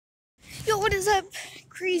Yo, what is up,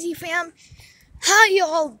 crazy fam? How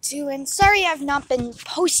y'all doing? Sorry I've not been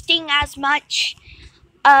posting as much.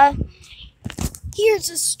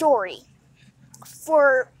 Here's a story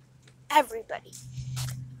for everybody.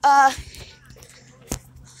 I'm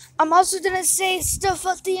also gonna say stuff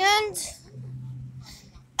at the end,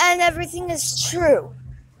 and everything is true.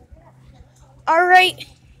 Alright,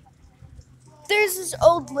 there's this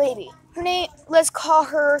old lady. Her name, let's call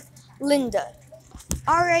her Linda.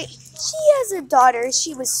 Alright, she has a daughter.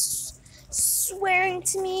 She was swearing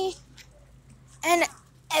to me and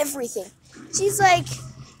everything. She's like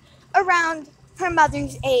around her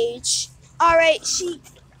mother's age. Alright,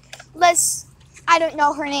 I don't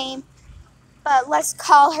know her name, but let's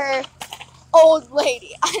call her old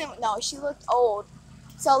lady. I don't know, she looked old.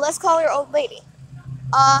 So let's call her old lady.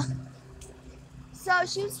 So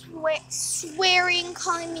she was swearing,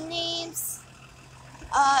 calling me names.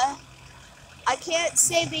 I can't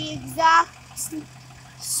say the exact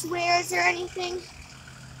swears or anything,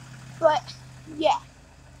 but yeah.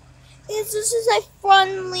 This is a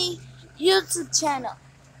friendly YouTube channel.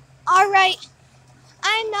 Alright,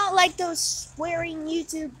 I'm not like those swearing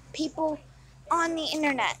YouTube people on the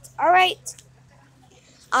internet. Alright?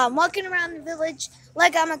 I'm walking around the village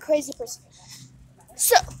like I'm a crazy person.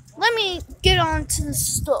 So, let me get on to the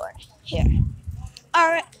story here.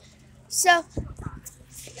 Alright, so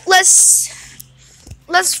let's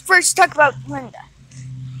first talk about Linda.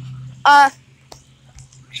 I'm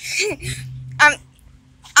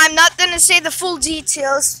not gonna say the full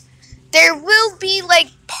details. There will be like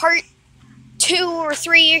part 2 or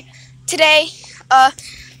 3 today.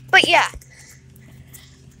 But yeah.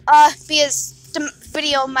 Because the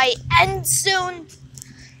video might end soon.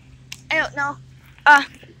 I don't know.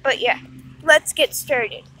 But yeah. Let's get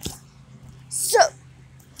started. So,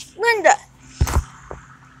 Linda.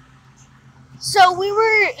 So we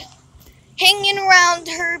were hanging around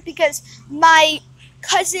her because my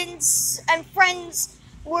cousins and friends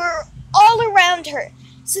were all around her.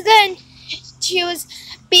 So then she was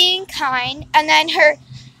being kind, and then her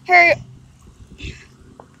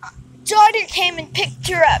daughter came and picked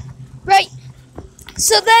her up, right?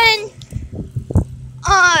 So then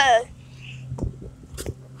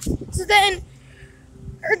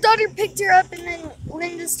her daughter picked her up, and then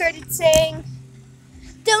Linda started saying,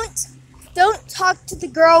 Don't talk to the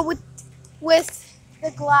girl with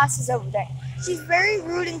the glasses over there. She's very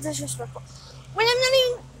rude and disrespectful. When I'm not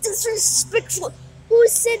even disrespectful. Who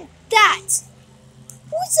said that?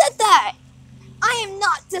 Who said that? I am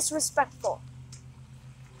not disrespectful.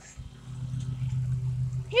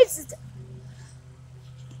 Here's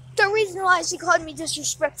the reason why she called me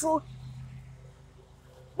disrespectful.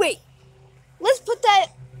 Wait, let's put that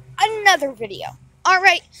in another video.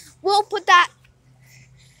 Alright, we'll put that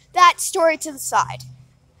story to the side.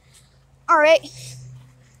 Alright,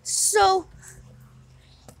 so,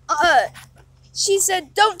 she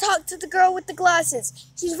said, don't talk to the girl with the glasses.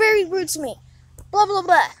 She's very rude to me. Blah, blah,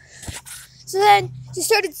 blah. So then,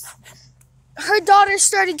 her daughter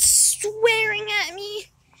started swearing at me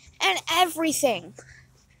and everything.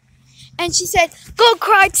 And she said, go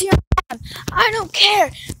cry to your mom. I don't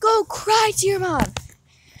care. Go cry to your mom.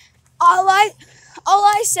 All I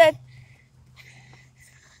said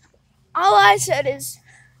is,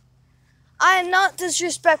 I am not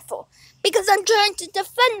disrespectful because I'm trying to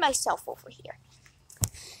defend myself over here.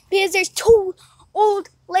 Because there's 2 old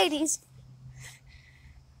ladies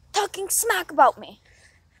talking smack about me.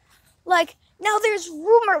 Like, now there's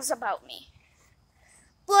rumors about me.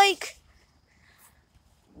 Like,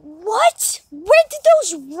 what? Where did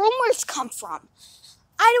those rumors come from?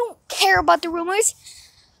 I don't care about the rumors.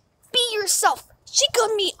 Be yourself. She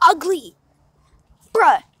called me ugly.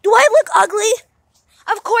 Bruh, do I look ugly?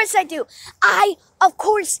 Of course I do. I, of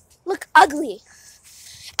course, look ugly.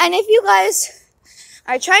 And if you guys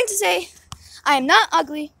are trying to say I am not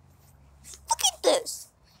ugly, look at this.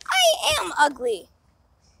 I am ugly.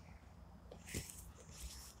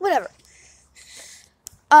 Whatever.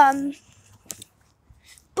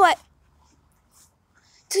 But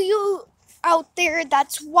to you out there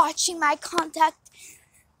that's watching my content,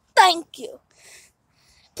 thank you.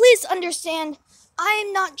 Please understand, I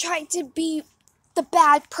am not trying to be the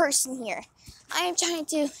bad person here. I am trying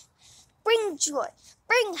to bring joy,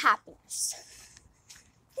 bring happiness.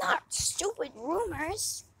 Not stupid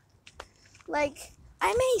rumors. Like,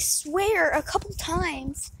 I may swear a couple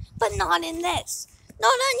times, but not in this. Not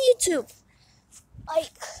on YouTube.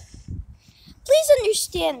 Like, please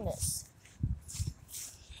understand this.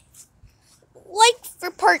 Like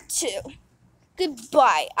for part 2.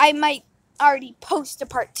 Goodbye. I might already post a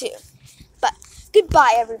part 2. But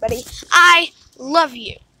goodbye, everybody. I love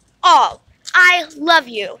you. all, I love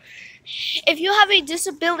you. If you have a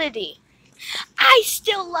disability, I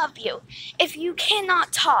still love you. If you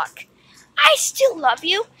cannot talk, I still love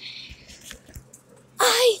you.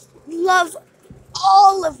 I love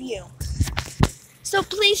all of you. So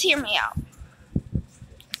please hear me out.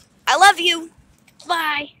 I love you.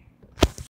 Bye.